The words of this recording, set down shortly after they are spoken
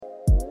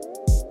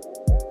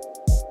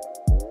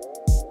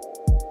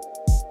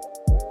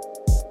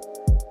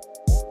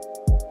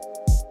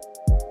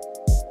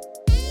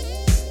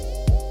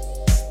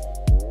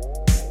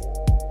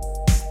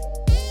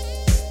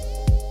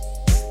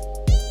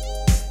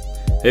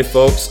Hey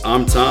folks,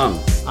 I'm Tom.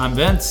 I'm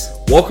Vince.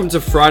 Welcome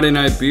to Friday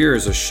Night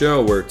Beers, a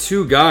show where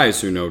two guys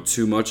who know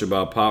too much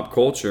about pop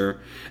culture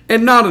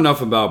and not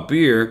enough about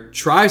beer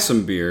try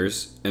some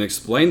beers and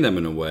explain them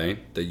in a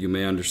way that you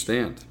may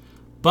understand.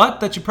 But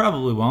that you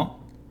probably won't,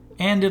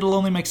 and it'll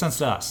only make sense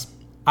to us.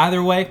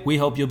 Either way, we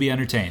hope you'll be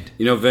entertained.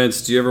 You know,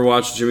 Vince, do you ever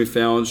watch Jimmy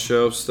Fallon's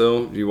show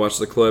still? Do you watch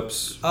the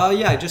clips?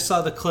 Yeah, I just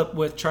saw the clip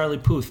with Charlie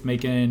Puth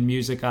making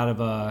music out of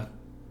a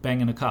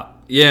banging a cup.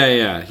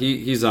 Yeah,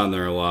 he's on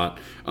there a lot.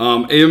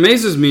 It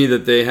amazes me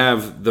that they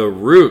have the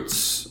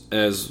Roots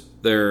as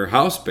their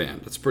house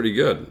band. That's pretty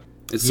good.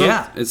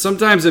 And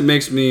sometimes it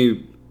makes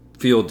me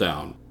feel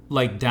down.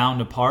 Like down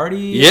to party?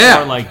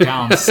 Yeah. Or like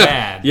down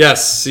sad?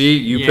 Yes, see,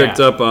 you picked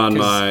up on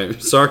my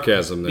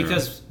sarcasm there.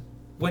 Because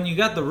when you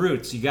got the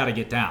Roots, you got to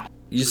get down.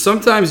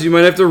 Sometimes you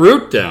might have to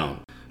root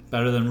down.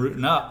 Better than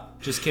rooting up.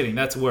 Just kidding,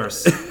 that's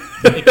worse.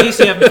 In case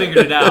you haven't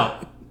figured it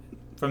out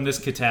from this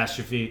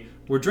catastrophe,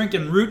 we're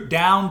drinking Root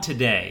Down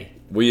today.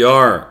 We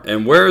are.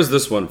 And where is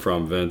this one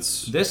from,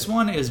 Vince? This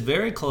one is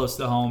very close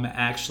to home,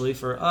 actually,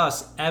 for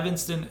us.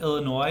 Evanston,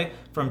 Illinois,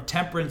 from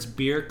Temperance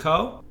Beer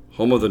Co.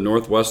 Home of the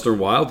Northwestern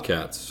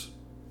Wildcats.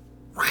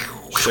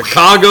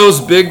 Chicago's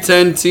Big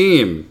Ten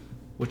team.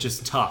 Which is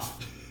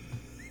tough.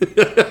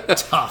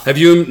 Tough. Have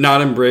you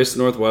not embraced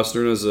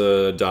Northwestern as an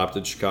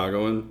adopted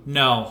Chicagoan?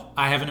 No,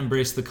 I haven't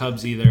embraced the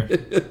Cubs either.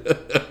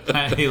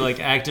 I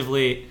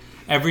actively,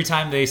 every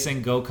time they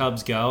sing Go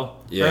Cubs Go,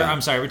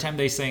 every time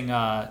they sing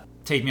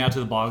Take Me Out to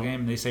the Ball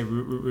Game and they say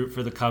root, root, root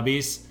for the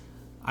Cubbies,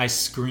 I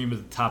scream at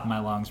the top of my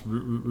lungs,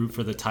 root, root, root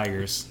for the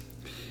Tigers.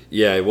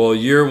 Yeah, well,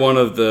 you're one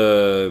of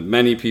the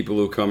many people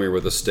who come here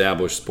with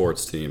established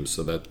sports teams,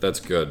 so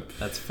that's good.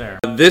 That's fair.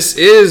 This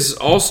is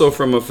also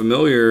from a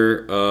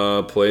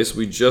familiar place.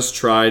 We just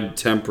tried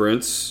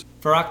Temperance.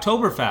 For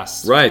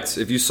Oktoberfest. Right.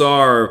 If you saw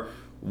our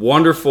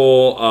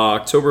wonderful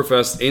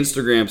Oktoberfest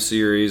Instagram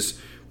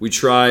series, we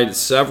tried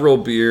several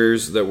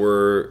beers that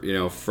were,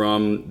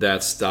 from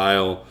that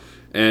style.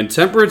 And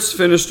Temperance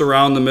finished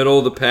around the middle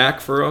of the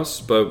pack for us,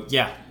 but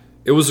yeah,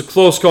 it was a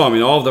close call. I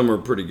mean, all of them were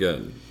pretty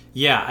good.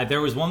 Yeah, there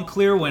was one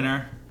clear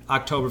winner,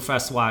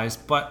 Oktoberfest-wise,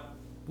 but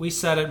we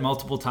said it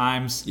multiple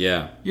times.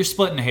 Yeah. You're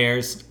splitting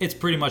hairs. It's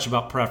pretty much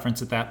about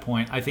preference at that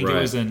point. I think It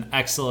was an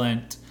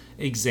excellent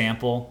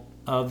example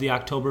of the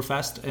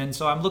Oktoberfest, and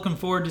so I'm looking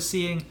forward to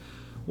seeing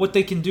what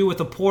they can do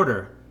with a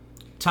porter.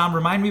 Tom,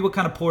 remind me what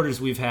kind of porters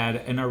we've had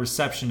and our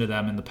reception to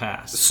them in the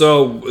past.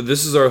 So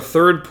this is our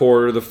third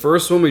porter. The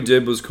first one we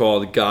did was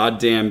called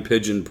Goddamn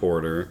Pigeon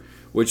Porter,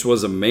 which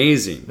was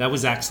amazing. That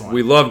was excellent.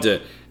 We loved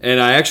it. And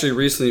I actually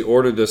recently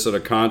ordered this at a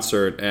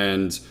concert,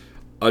 and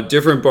a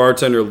different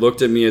bartender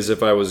looked at me as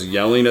if I was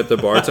yelling at the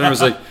bartender. I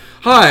was like,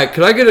 hi,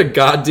 could I get a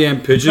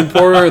goddamn pigeon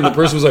porter? And the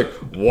person was like,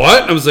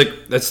 what? I was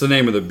like, that's the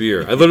name of the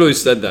beer. I literally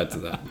said that to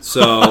them.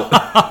 So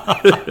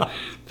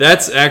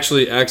that's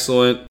actually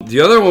excellent.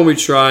 The other one we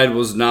tried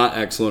was not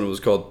excellent. It was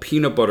called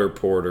Peanut Butter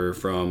Porter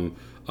from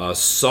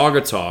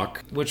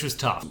Saugatuck. Which was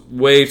tough.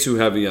 Way too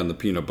heavy on the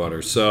peanut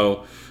butter.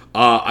 So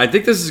I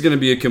think this is going to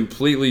be a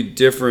completely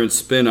different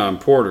spin on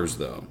porters,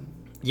 though.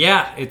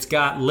 Yeah, it's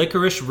got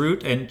licorice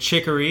root and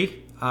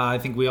chicory. I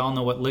think we all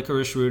know what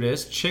licorice root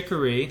is.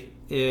 Chicory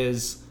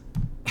is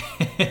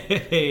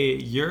a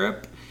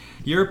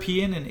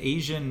European and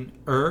Asian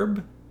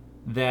herb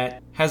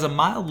that has a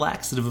mild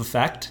laxative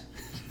effect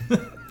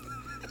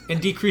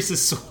and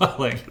decreases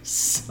swelling.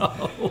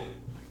 So,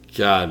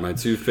 God, my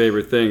two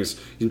favorite things.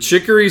 And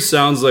chicory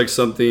sounds like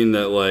something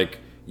that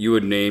you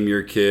would name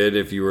your kid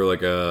if you were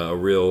like a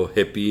real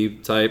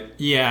hippie type.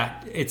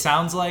 Yeah, it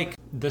sounds like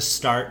the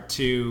start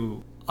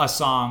to a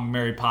song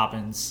Mary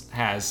Poppins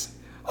has.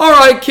 All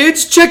right,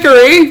 kids,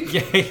 chicory.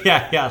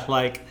 Yeah.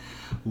 Like,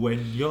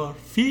 when you're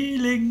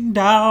feeling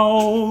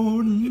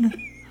down,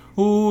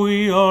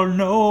 we all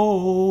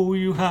know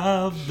you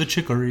have the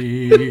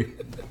chicory.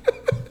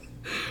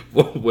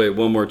 Wait,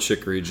 one more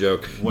chicory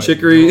joke. When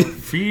chicory. You're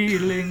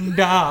feeling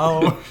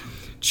down.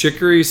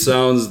 Chicory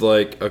sounds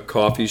like a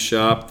coffee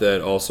shop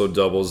that also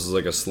doubles as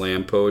like a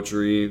slam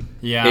poetry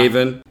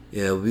haven.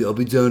 Yeah, I'll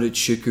be down at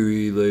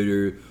Chicory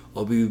later.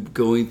 I'll be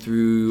going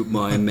through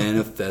my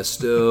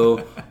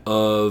manifesto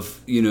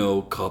of,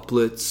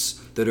 couplets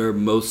that are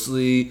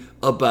mostly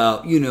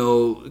about,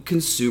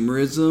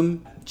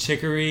 consumerism.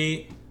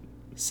 Chicory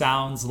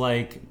sounds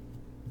like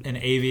an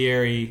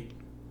aviary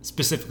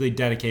specifically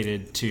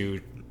dedicated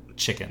to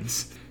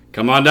chickens.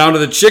 Come on down to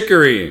the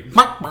Chicory.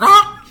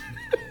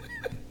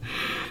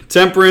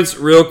 Temperance,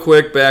 real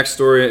quick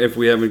backstory if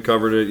we haven't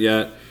covered it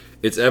yet.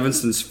 It's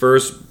Evanston's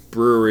first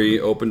brewery,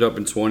 opened up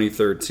in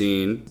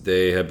 2013.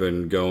 They have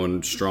been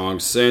going strong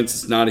since.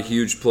 It's not a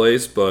huge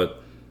place,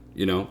 but,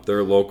 they're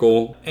a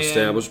local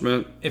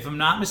establishment. If I'm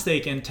not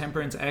mistaken,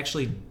 Temperance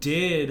actually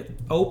did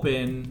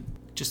open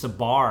just a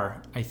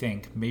bar, I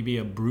think, maybe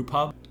a brew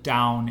pub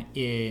down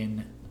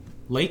in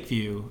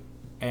Lakeview,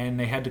 and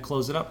they had to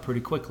close it up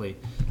pretty quickly.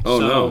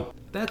 No.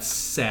 That's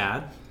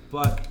sad,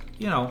 but,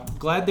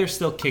 glad they're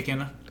still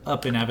kicking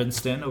up in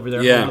Evanston over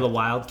there, home of the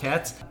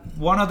Wildcats.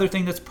 One other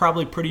thing that's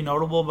probably pretty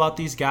notable about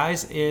these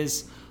guys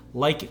is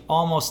like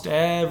almost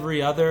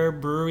every other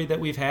brewery that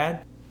we've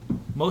had,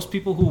 most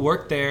people who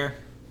worked there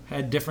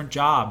had different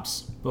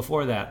jobs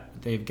before that.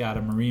 They've got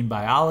a marine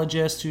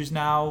biologist who's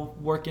now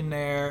working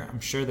there.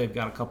 I'm sure they've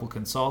got a couple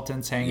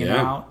consultants hanging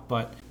out.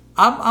 But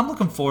I'm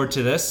looking forward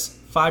to this.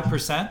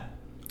 5%.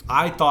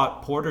 I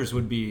thought porters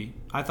would be...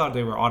 I thought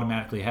they were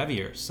automatically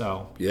heavier.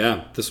 So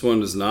Yeah, this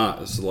one is not.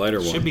 This is a lighter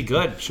one. should be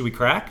good. Should we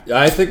crack?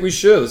 I think we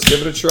should. Let's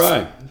give it a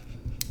try.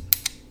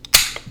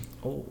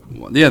 Oh,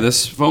 Yeah,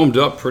 this foamed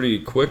up pretty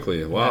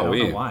quickly. Wow. I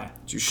don't know why.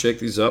 Did you shake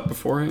these up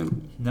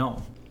beforehand?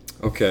 no.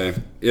 Okay.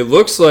 It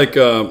looks like...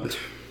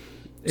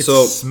 It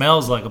So-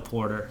 smells like a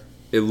porter.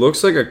 It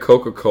looks like a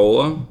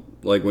Coca-Cola,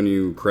 like when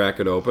you crack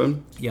it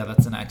open. Yeah,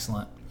 that's an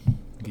excellent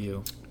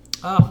view.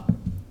 Oh,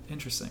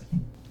 interesting.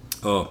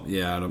 Oh,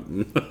 yeah.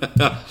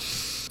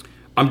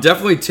 I'm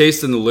definitely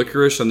tasting the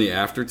licorice on the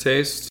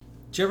aftertaste.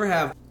 Did you ever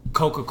have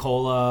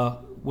Coca-Cola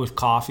with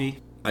coffee?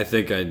 I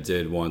think I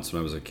did once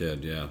when I was a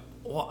kid, yeah.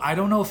 Well, I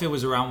don't know if it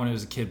was around when I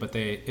was a kid, but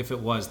if it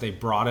was, they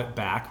brought it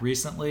back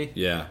recently.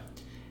 Yeah.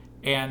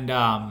 And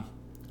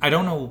I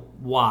don't know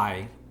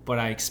why, but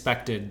I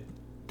expected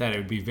that it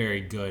would be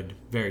very good,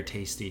 very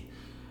tasty.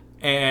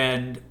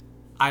 And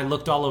I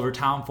looked all over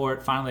town for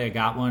it. Finally, I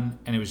got one,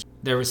 and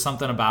there was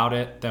something about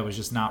it that was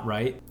just not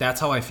right. That's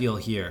how I feel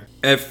here.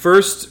 At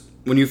first,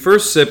 when you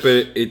first sip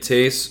it, it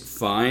tastes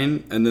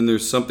fine, and then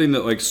there's something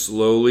that like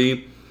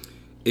slowly,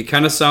 it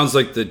kind of sounds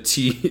like the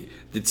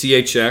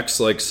THX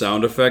like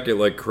sound effect. It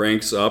like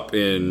cranks up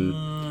in,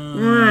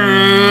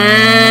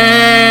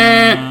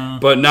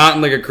 but not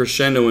in like a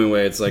crescendoing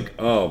way. It's like,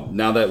 oh,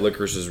 now that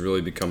licorice is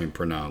really becoming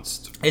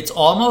pronounced. It's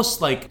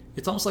almost like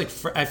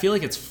I feel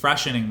like it's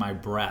freshening my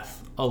breath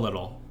a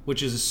little,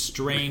 which is a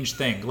strange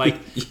thing. Like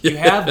you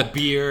have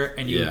beer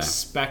and you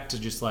expect to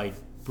just like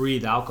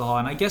breathe alcohol,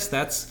 and I guess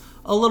that's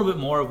a little bit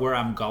more of where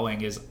I'm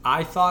going. Is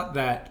I thought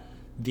that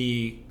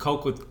the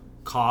Coke with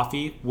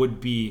coffee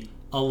would be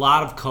a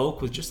lot of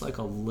Coke with just like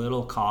a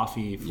little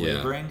coffee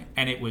flavoring,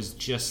 and it was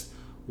just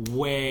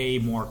way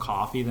more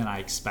coffee than I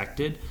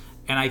expected.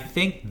 And I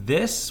think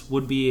this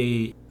would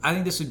be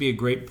a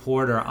great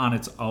porter on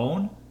its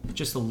own,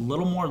 just a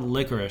little more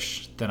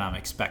licorice than I'm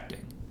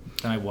expecting,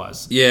 than I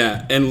was.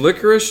 Yeah, and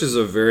licorice is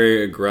a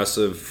very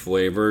aggressive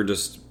flavor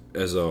just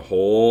as a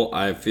whole.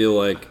 I feel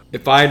like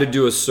if I had to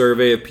do a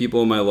survey of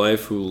people in my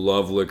life who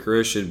love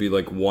licorice, it'd be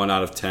like 1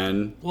 out of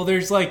 10. Well,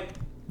 there's like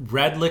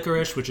red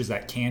licorice, which is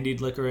that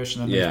candied licorice,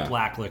 and then there's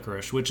black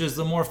licorice, which is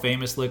the more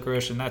famous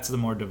licorice, and that's the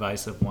more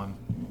divisive one.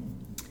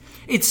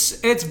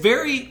 It's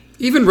very...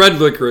 Even red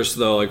licorice,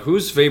 though, like,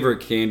 whose favorite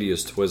candy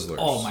is Twizzlers?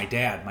 Oh, my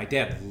dad. My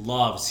dad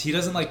loves... He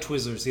doesn't like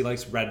Twizzlers. He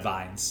likes Red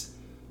Vines.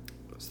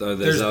 So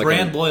there's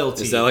brand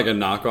loyalty. Is that like a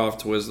knockoff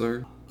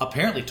Twizzler?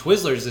 Apparently,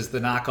 Twizzlers is the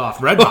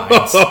knockoff Red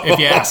Vines, if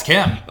you ask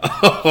him.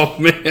 Oh,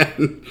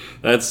 man.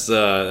 That's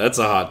a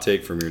hot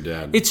take from your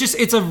dad.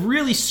 It's a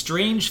really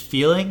strange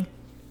feeling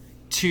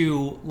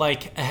to,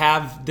 like,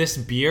 have this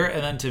beer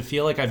and then to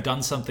feel like I've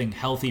done something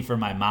healthy for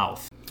my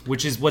mouth,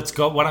 which is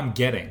what I'm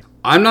getting.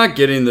 I'm not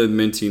getting the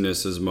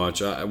mintiness as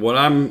much.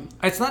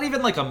 It's not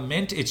even like a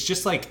mint. It's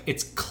just like,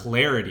 it's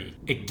clarity.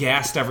 It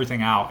gassed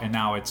everything out, and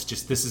now it's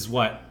just, this is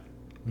what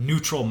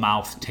neutral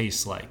mouth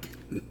tastes like.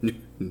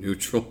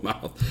 Neutral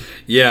mouth.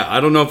 Yeah,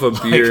 I don't know if a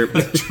beer...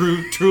 Like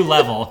true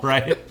level,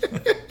 right?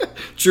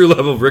 True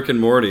level of Rick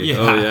and Morty. Yeah.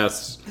 Oh,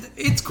 yes.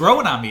 It's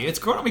growing on me. It's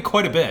growing on me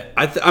quite a bit.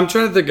 I'm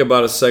trying to think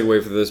about a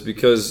segue for this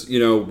because,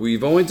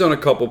 we've only done a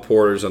couple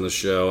porters on the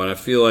show, and I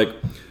feel like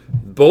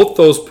both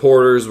those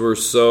porters were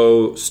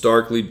so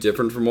starkly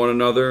different from one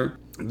another.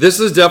 This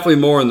is definitely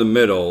more in the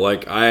middle.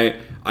 Like, I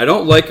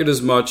don't like it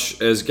as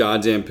much as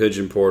goddamn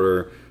Pigeon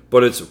Porter,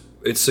 but it's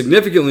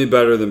significantly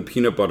better than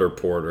Peanut Butter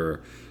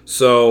Porter.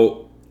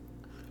 So,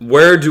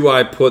 where do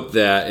I put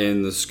that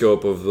in the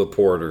scope of the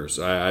porters?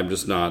 I'm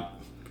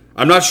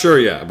not sure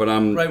yet, but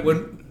I'm... Right,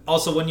 when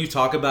you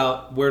talk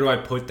about where do I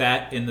put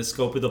that in the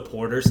scope of the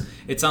porters,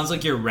 it sounds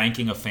like you're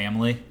ranking a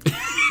family.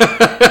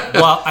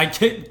 Well,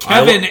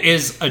 Kevin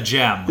is a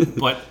gem,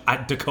 but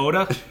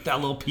Dakota, that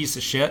little piece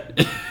of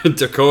shit.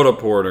 Dakota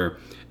Porter.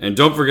 And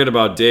don't forget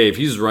about Dave.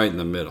 He's right in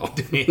the middle.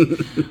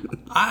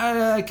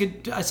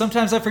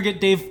 Sometimes I forget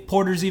Dave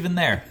Porter's even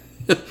there.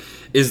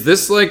 Is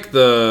this like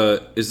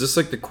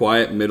the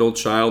quiet middle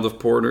child of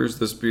porters?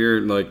 This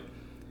beer like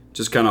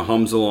just kind of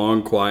hums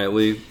along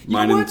quietly,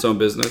 minding its own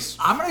business.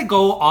 I'm gonna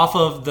go off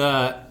of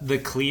the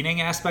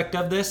cleaning aspect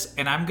of this,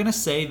 and I'm gonna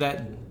say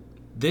that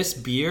this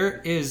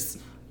beer is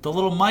the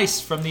little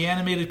mice from the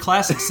animated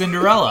classic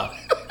Cinderella.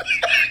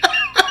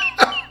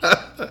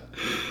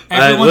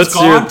 Everyone's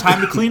gone.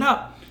 Time to clean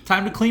up.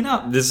 Time to clean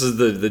up. This is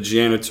the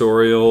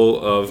janitorial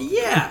of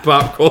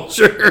pop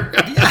culture.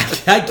 Yeah,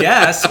 I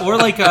guess. Or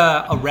like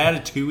a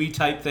Ratatouille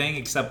type thing,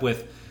 except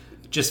with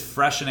just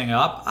freshening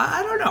up.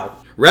 I don't know.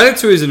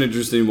 Ratatouille is an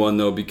interesting one,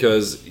 though,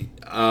 because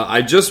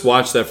I just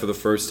watched that for the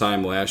first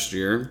time last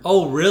year.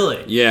 Oh,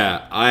 really?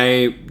 Yeah.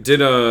 I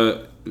did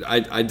a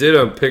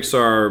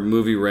Pixar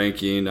movie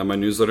ranking on my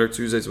newsletter,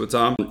 Tuesdays with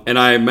Tom, and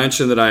I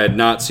mentioned that I had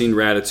not seen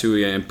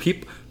Ratatouille, and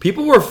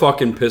People were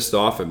fucking pissed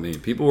off at me.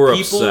 People were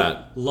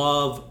upset. People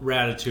love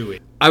Ratatouille.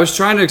 I was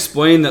trying to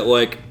explain that,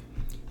 like,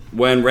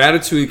 when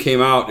Ratatouille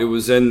came out, it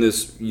was in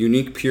this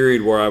unique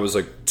period where I was,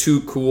 like,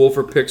 too cool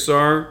for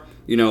Pixar.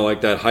 You know,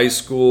 like that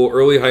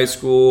early high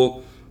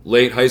school,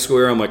 late high school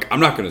era. I'm like, I'm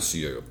not going to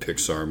see a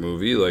Pixar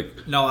movie.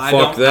 Like, no, I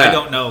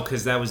don't know,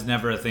 because that was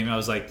never a thing. I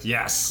was like,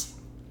 yes,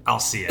 I'll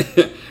see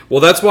it. Well,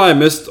 that's why I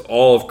missed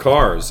all of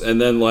Cars. And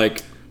then,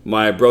 like,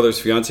 my brother's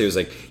fiance was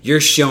like, you're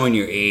showing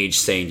your age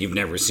saying you've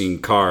never seen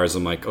Cars.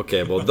 I'm like,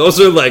 okay, well, those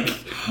are, like,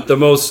 the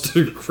most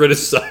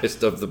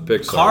criticized of the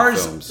Pixar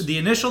films. The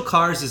initial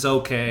Cars is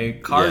okay.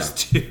 Cars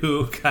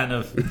 2 kind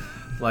of,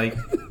 like,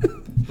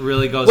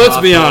 really goes Let's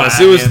off be the honest,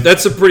 wagon.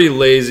 that's a pretty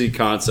lazy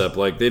concept.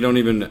 Like, they don't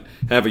even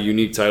have a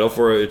unique title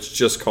for it. It's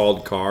just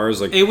called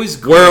Cars. Like, it was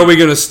great. Where are we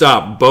going to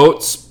stop?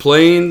 Boats?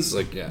 Planes?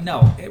 Like, yeah.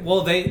 No.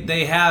 Well,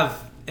 they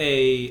have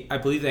I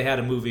believe they had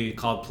a movie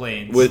called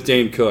Planes. With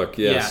Dane Cook,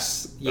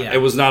 yes. Yeah. It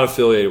was not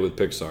affiliated with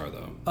Pixar,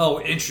 though. Oh,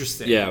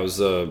 interesting. Yeah, it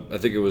was, I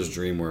think it was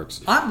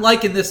DreamWorks. I'm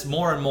liking this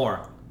more and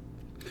more.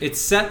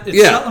 It's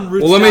settling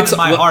roots down in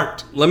my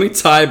heart. Let me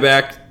tie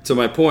back to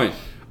my point.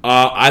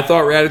 I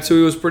thought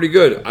Ratatouille was pretty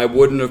good. I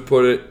wouldn't have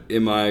put it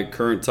in my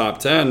current top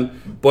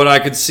 10, but I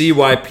could see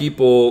why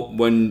people,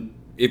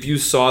 if you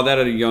saw that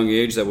at a young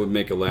age, that would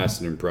make a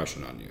lasting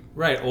impression on you.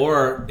 Right,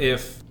 or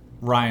if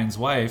Ryan's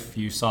wife,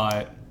 you saw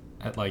it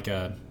at like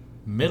a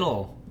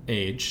middle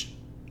age,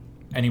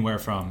 anywhere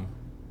from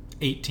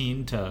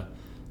 18 to...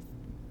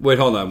 Wait,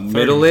 hold on. 30.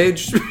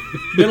 Middle-aged?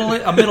 Middle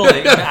age.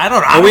 I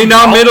don't know. Are we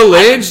not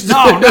middle-aged?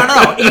 No.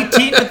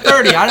 18 to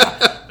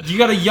 30. You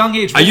got a young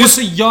age. What's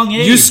a young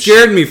age? You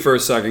scared me for a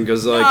second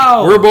because,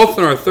 like, we're both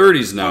in our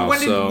 30s now. When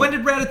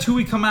did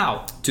Ratatouille come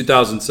out?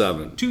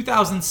 2007.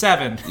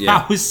 2007. Yeah.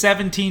 I was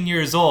 17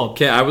 years old.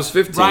 Okay, I was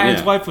 15.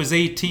 Ryan's wife was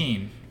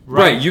 18.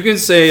 Right, you can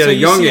say at a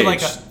young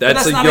age.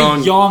 That's not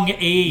a young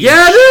age.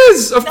 Yeah, it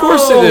is. Of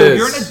course it is.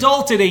 You're an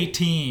adult at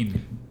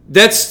 18.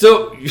 That's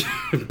still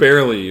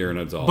barely you're an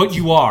adult. But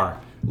you are.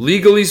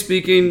 Legally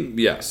speaking,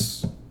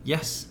 yes.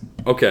 Yes.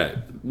 Okay.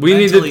 We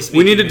need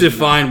to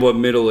define what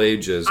middle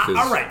age is.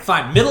 All right,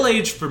 fine. Middle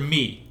age for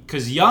me,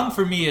 because young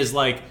for me is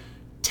like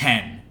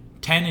 10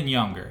 and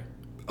younger.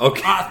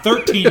 Okay.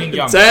 13 and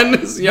younger. 10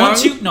 is young.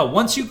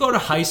 Once you go to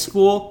high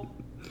school,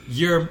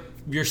 you're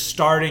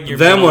starting your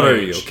then middle what are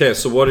age. you? Okay,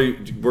 so what are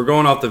you? We're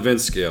going off the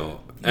Vince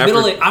scale.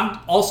 Middle age. I'm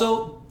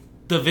also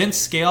the Vince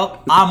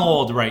scale. I'm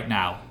old right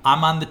now.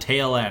 I'm on the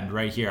tail end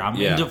right here. I'm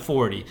into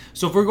 40.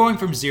 So if we're going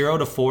from 0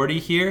 to 40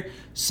 here,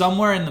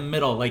 somewhere in the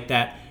middle, like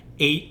that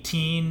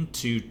 18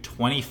 to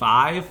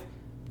 25,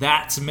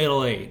 that's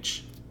middle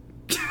age.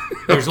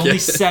 There's only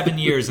 7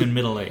 years in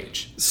middle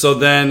age. So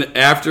then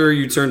after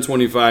you turn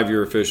 25,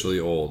 you're officially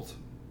old.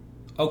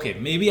 Okay,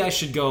 maybe I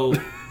should go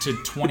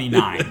to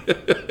 29.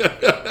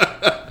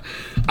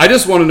 I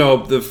just want to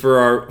know, for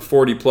our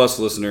 40-plus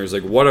listeners,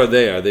 like, what are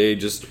they? Are they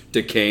just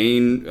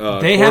decaying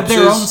They have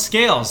their own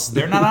scales.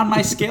 They're not on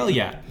my scale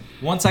yet.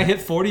 Once I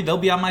hit 40, they'll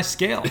be on my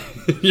scale.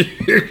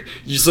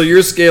 So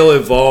your scale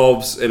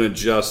evolves and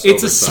adjusts.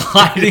 It's a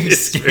sliding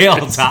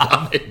scale,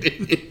 Tom.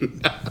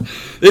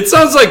 It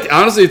sounds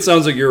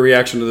like your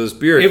reaction to this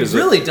beer. It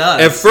really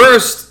does. At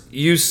first,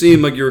 you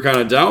seemed like you were kind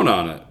of down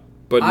on it,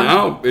 but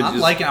now I'm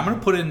liking it. I'm going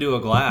to put it into a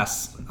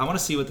glass. I want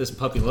to see what this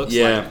puppy looks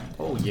like.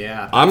 Oh,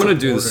 yeah. I'm going to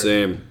do the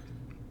same.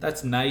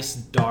 That's nice,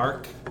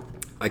 dark.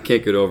 I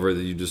can't get over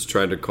that you just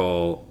tried to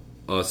call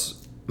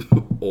us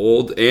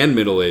old and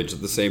middle-aged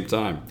at the same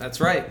time. That's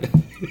right.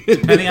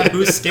 Depending on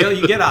whose scale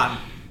you get on.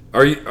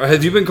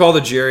 Have you been called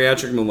a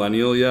geriatric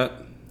millennial yet?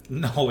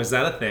 No, is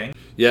that a thing?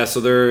 Yeah, so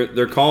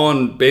they're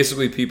calling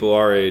basically people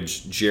our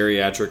age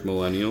geriatric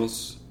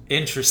millennials.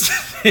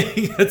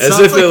 Interesting.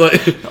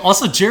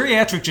 Also,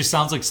 geriatric just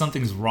sounds like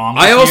something's wrong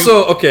with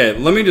okay,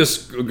 let me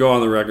just go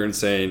on the record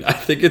saying I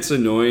think it's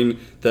annoying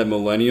that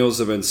millennials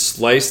have been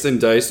sliced and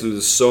diced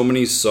into so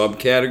many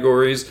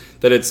subcategories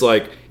that it's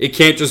like it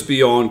can't just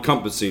be all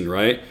encompassing,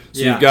 right?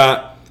 So you've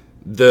got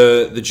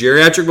the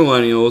geriatric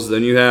millennials,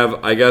 then you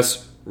have, I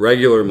guess,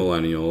 regular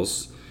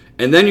millennials,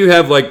 and then you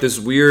have like this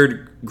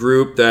weird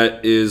group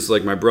that is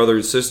like my brother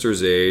and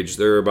sister's age.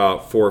 They're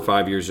about 4 or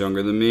 5 years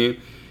younger than me.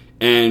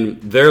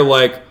 And they're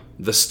like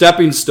the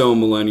stepping stone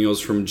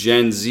millennials from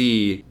Gen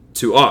Z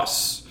to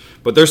us.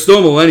 But they're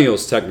still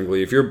millennials,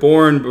 technically. If you're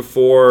born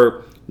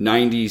before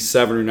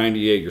 97 or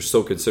 98, you're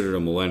still considered a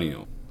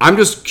millennial. I'm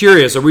just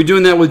curious, are we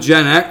doing that with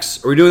Gen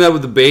X? Are we doing that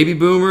with the baby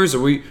boomers?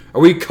 Are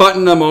we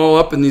cutting them all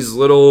up in these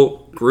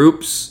little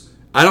groups?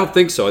 I don't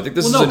think so. I think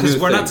this is a new thing. No,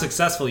 because we're not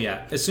successful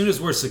yet. As soon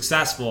as we're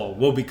successful,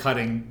 we'll be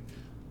cutting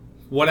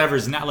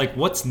whatever's now. Like,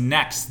 what's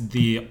next?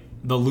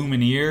 The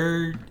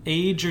Lumiere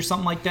age or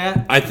something like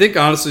that? I think,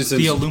 honestly,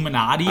 since... The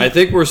Illuminati? I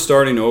think we're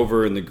starting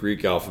over in the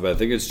Greek alphabet. I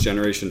think it's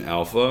Generation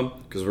Alpha,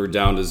 because we're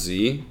down to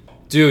Z.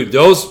 Dude,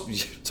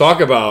 those...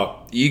 Talk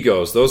about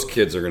egos. Those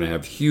kids are going to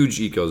have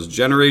huge egos.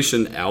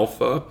 Generation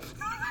Alpha.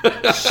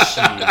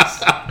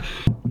 Jeez.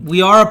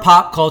 We are a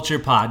pop culture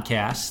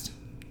podcast,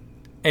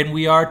 and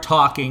we are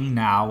talking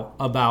now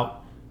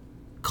about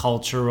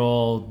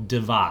cultural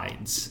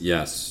divides.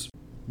 Yes.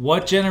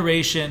 What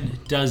generation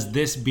does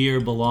this beer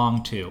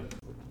belong to?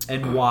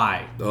 And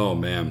why? Oh,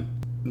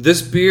 man.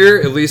 This beer,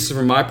 at least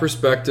from my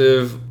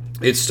perspective,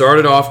 it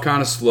started off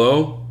kind of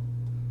slow,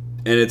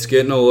 and it's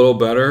getting a little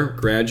better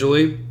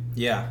gradually.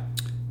 Yeah.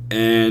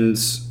 And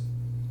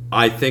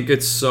I think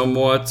it's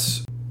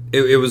somewhat...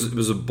 It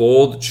was a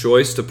bold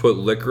choice to put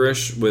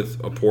licorice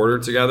with a porter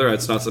together.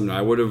 It's not something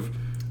I would have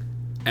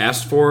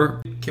asked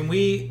for. Can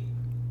we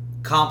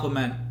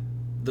compliment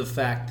the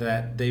fact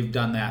that they've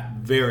done that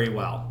very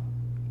well?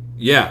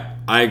 Yeah,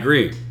 I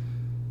agree.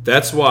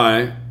 That's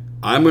why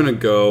I'm going to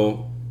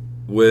go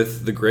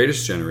with the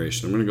greatest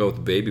generation. I'm going to go with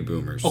the baby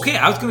boomers. Okay,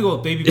 I was going to go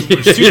with baby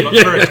boomers too, but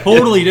for a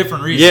totally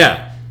different reason.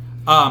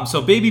 Yeah.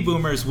 So baby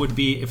boomers would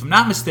be, if I'm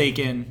not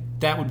mistaken,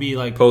 that would be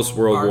like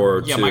post-World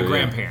War II. Yeah, my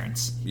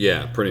grandparents.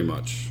 Yeah, pretty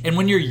much. And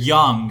when you're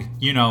young,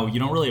 you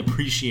don't really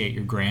appreciate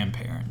your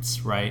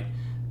grandparents, right?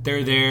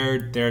 They're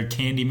there, they're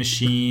candy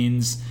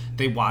machines,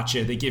 they watch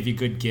it, they give you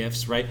good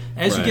gifts, right?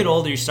 As you get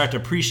older, you start to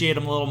appreciate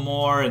them a little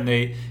more, and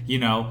they, you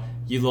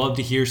love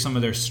to hear some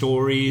of their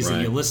stories,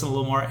 and you listen a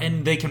little more,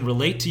 and they can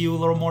relate to you a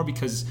little more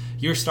because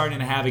you're starting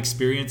to have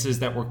experiences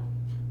that were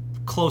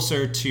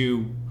closer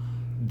to,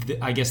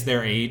 I guess,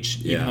 their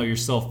age, even though you're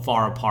still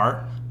far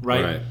apart,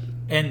 right?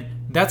 And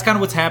that's kind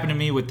of what's happened to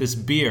me with this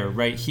beer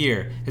right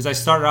here. As I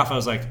started off, I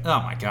was like,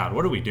 oh my God,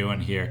 what are we doing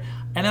here?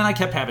 And then I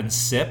kept having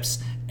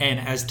sips, and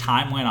as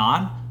time went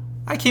on,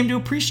 I came to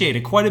appreciate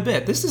it quite a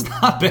bit. This is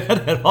not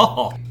bad at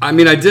all. I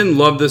mean, I didn't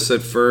love this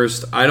at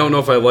first. I don't know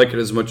if I like it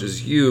as much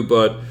as you,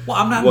 but... Well,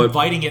 I'm not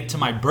inviting it to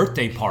my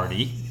birthday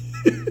party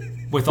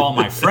with all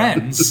my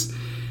friends.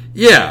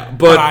 Yeah,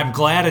 but I'm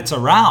glad it's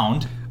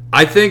around.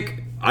 I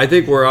think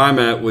where I'm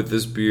at with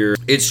this beer,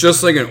 it's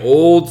just like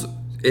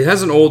it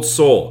has an old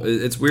soul.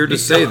 It's weird to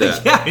say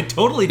that. Yeah, it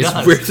totally does.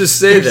 It's weird to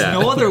say that. There's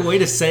no other way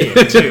to say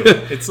it, too.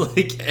 It's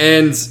like...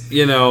 And,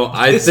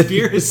 this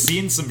beer has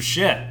seen some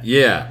shit.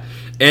 Yeah.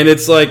 And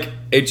it's like,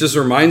 it just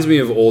reminds me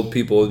of old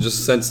people. Just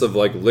a sense of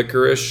like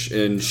licorice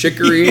and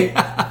chicory.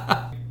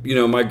 Yeah.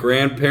 My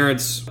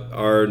grandparents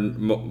are,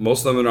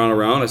 most of them are not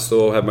around. I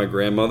still have my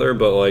grandmother,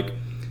 but like,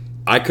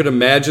 I could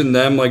imagine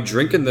them like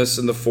drinking this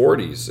in the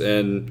 40s.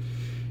 And,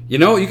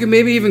 you can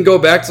maybe even go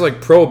back to like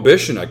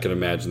Prohibition. I could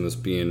imagine this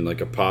being like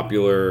a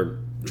popular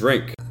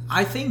drink.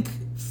 I think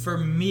for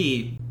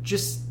me,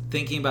 just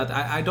thinking about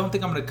that, I don't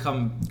think I'm going to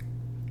come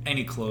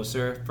any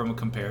closer from a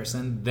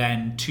comparison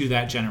than to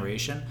that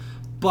generation.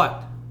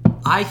 But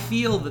I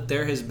feel that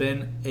there has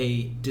been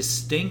a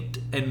distinct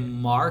and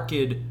marked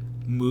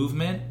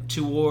movement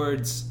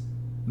towards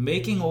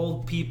making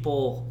old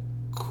people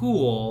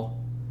cool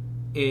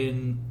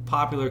in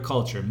popular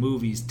culture,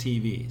 movies,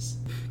 TVs.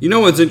 You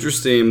know what's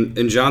interesting?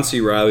 And John C.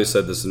 Reilly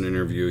said this in an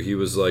interview. He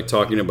was like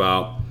talking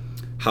about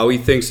how he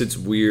thinks it's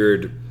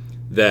weird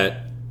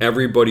that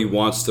everybody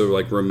wants to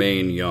like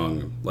remain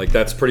young. Like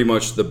that's pretty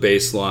much the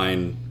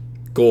baseline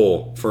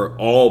goal for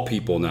all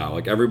people now.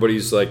 Like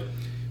everybody's like,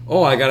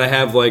 oh, I gotta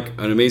have like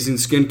an amazing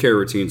skincare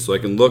routine so I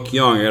can look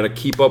young. I gotta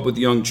keep up with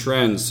young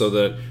trends so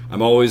that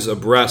I'm always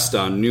abreast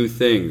on new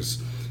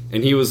things.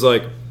 And he was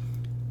like,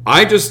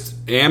 I just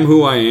am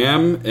who I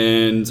am,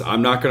 and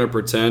I'm not gonna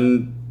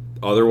pretend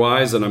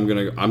otherwise. And I'm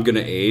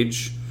gonna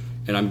age,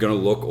 and I'm gonna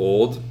look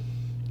old.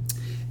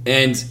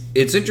 And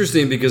it's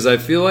interesting because I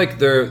feel like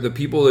the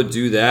people that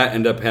do that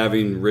end up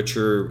having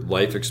richer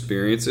life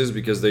experiences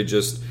because they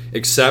just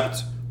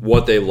accept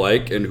what they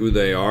like and who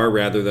they are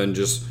rather than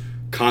just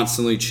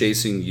constantly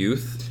chasing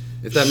youth,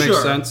 if that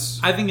makes sense.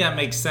 I think that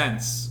makes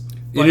sense.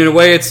 And in a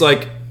way, it's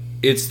like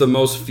it's the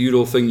most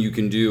futile thing you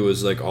can do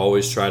is like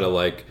always try to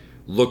like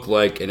look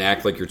like and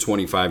act like you're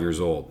 25 years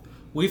old.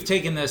 We've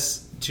taken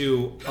this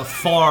to a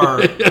far,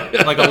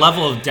 like a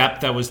level of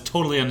depth that was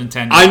totally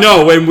unintended. I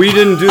know, and we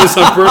didn't do this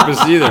on purpose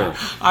either.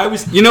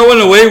 In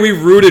a way, we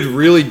rooted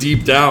really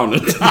deep down.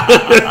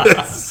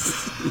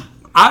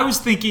 I was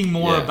thinking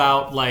more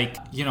about like,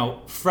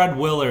 Fred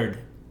Willard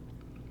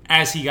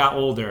as he got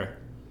older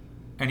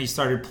and he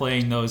started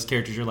playing those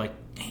characters. You're like,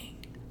 dang.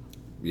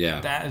 Yeah.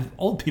 That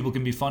old people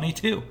can be funny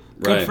too.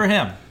 Good for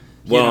him.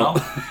 Well,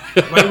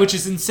 right? Which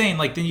is insane.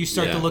 Like then you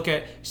start to look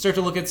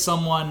at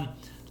someone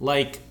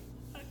like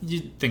you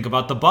think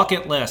about The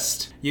Bucket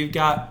List. You've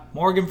got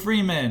Morgan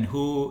Freeman,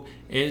 who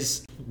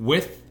is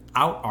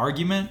without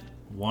argument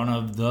one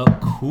of the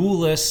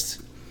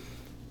coolest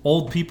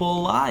old people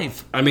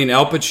alive. I mean,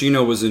 Al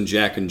Pacino was in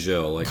Jack and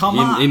Jill. Like Come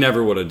on. He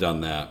never would have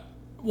done that.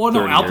 Well,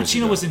 no, Al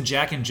Pacino was in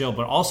Jack and Jill,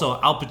 but also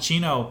Al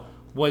Pacino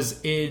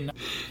was in...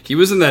 He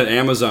was in that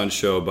Amazon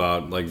show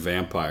about, like,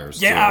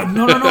 vampires. Yeah, too.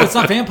 no, it's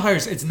not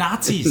vampires. It's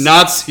Nazis.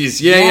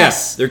 Nazis,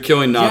 yes. They're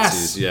killing Yes.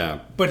 Nazis, yeah.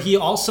 But he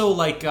also,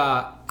 like...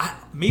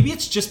 maybe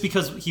it's just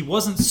because he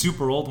wasn't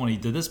super old when he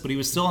did this, but he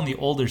was still on the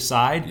older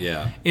side.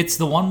 Yeah. It's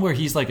the one where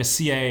he's, like, a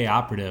CIA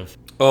operative.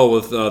 Oh,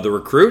 with The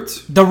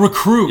Recruit? The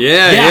Recruit.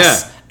 Yeah,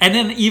 yes. yeah. And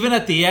then even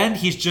at the end,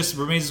 he's just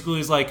remains cool.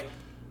 He's like,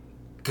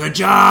 good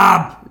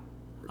job.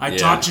 I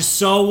taught you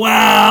so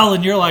well.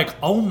 And you're like,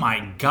 oh,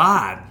 my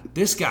God.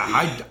 This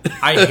guy,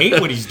 I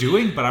hate what he's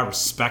doing, but I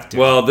respect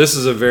him. Well, this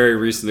is a very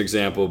recent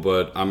example,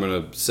 but I'm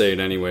going to say it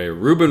anyway.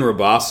 Ruben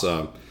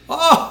Rabasa.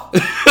 Oh!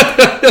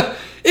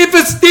 If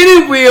a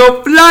steering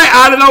wheel fly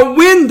out of the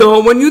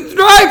window when you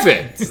drive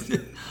it.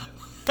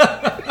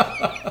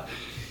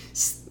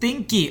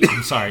 Stinky.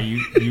 I'm sorry,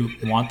 you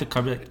want the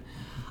car? Like,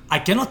 I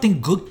cannot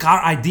think good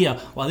car idea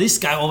while this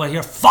guy over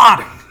here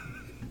farting.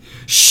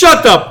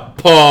 Shut up,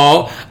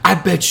 Paul. I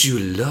bet you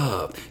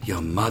love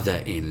your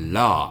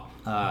mother-in-law.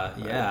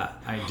 Yeah,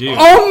 I do.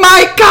 Oh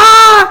my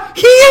God!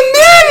 He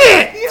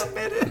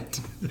admitted!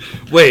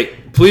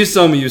 Wait, please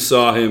tell me you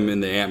saw him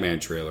in the Ant-Man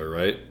trailer,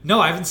 right? No,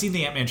 I haven't seen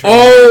the Ant-Man trailer.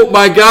 Oh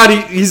my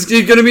God, he's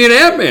going to be an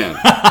Ant-Man.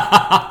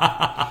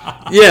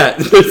 Yeah.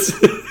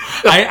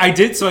 I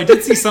did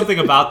see something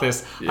about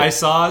this. Yeah. I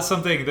saw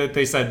something that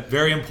they said,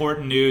 very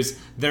important news.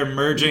 They're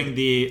merging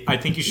the I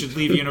Think You Should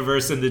Leave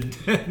universe and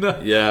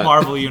the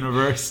Marvel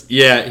universe.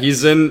 Yeah,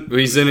 he's in,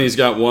 he's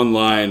got one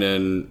line,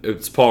 and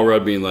it's Paul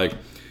Rudd being like,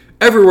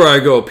 everywhere I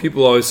go,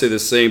 people always say the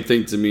same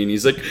thing to me, and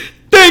he's like,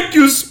 thank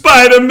you,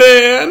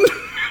 Spider-Man!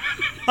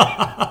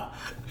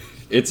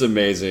 It's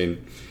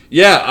amazing.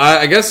 Yeah,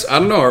 I guess, I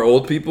don't know, are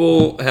old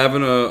people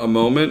having a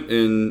moment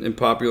in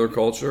popular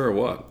culture or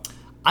what?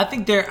 I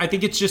think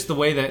it's just the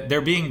way that they're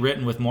being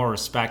written with more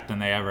respect than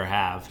they ever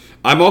have.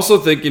 I'm also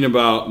thinking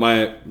about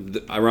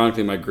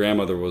ironically, my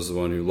grandmother was the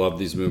one who loved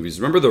these movies.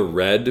 Remember the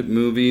Red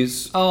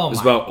movies? Oh,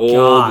 it's my about old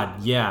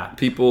God, yeah.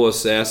 people,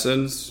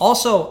 assassins.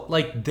 Also,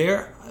 like,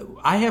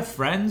 I have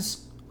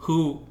friends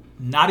who,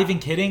 not even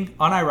kidding,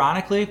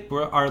 unironically,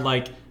 are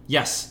like,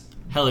 yes,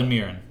 Helen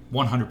Mirren,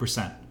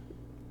 100%.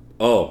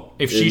 Oh,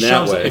 if she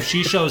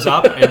shows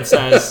up and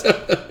says,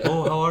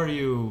 "Oh, how are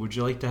you? Would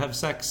you like to have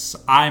sex?"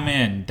 I'm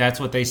in. That's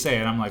what they say,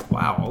 and I'm like,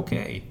 "Wow,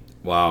 okay."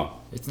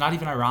 Wow. It's not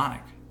even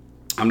ironic.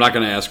 I'm not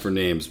going to ask for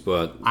names,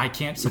 but I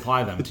can't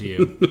supply them to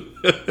you.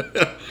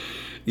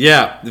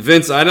 Yeah,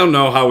 Vince, I don't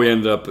know how we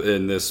ended up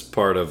in this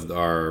part of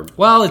our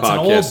Well, it's an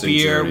old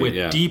beer journey.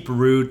 with deep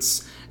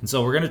roots. And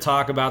so we're going to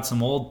talk about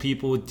some old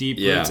people with deep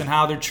roots and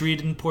how they're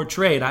treated and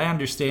portrayed. I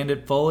understand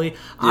it fully.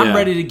 I'm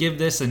ready to give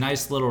this a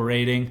nice little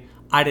rating.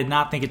 I did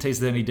not think it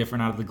tasted any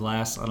different out of the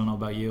glass. I don't know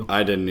about you.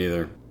 I didn't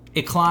either.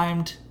 It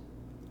climbed,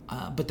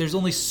 but there's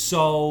only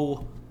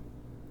so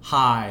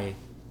high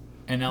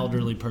an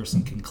elderly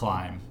person can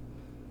climb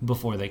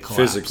before they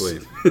collapse. Physically.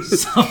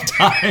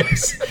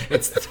 Sometimes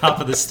it's the top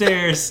of the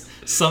stairs.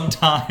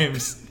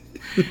 Sometimes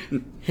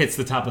hits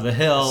the top of the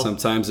hill.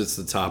 Sometimes it's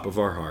the top of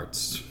our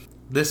hearts.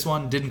 This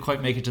one didn't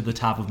quite make it to the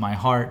top of my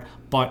heart,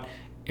 but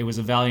it was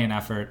a valiant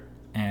effort.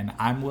 And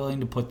I'm willing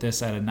to put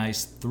this at a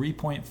nice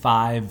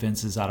 3.5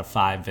 Vinces out of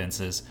 5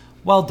 Vinces.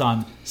 Well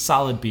done.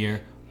 Solid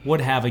beer. Would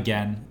have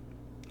again.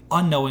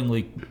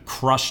 Unknowingly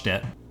crushed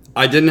it.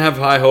 I didn't have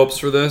high hopes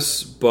for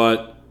this,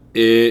 but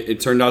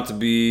it turned out to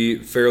be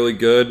fairly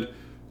good.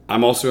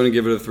 I'm also going to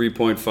give it a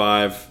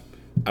 3.5.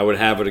 I would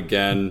have it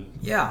again.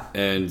 Yeah.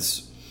 And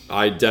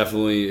I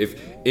definitely...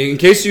 In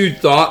case you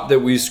thought that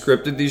we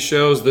scripted these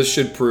shows, this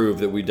should prove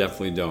that we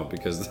definitely don't,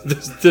 because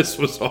this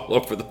was all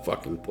over the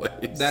fucking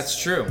place.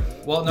 That's true.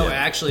 Well, no,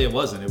 actually it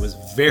wasn't. It was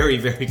very,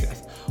 very good.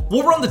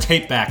 We'll run the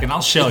tape back and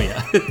I'll show you.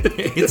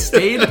 It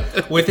stayed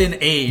within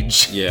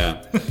age.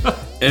 Yeah.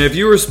 And if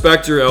you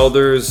respect your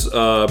elders,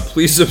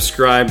 please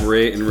subscribe,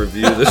 rate, and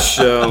review this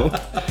show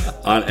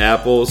on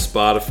Apple,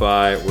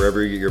 Spotify,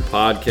 wherever you get your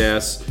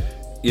podcasts.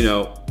 You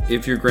know,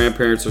 if your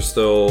grandparents are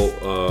still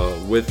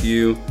with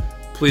you,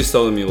 please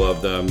tell them you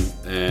love them.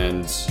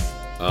 And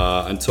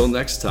until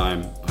next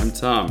time, I'm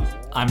Tom.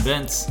 I'm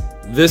Vince.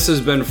 This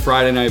has been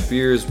Friday Night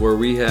Beers, where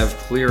we have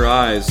clear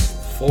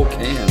eyes, full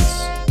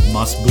cans.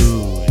 Must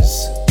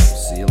booze.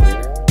 See you later.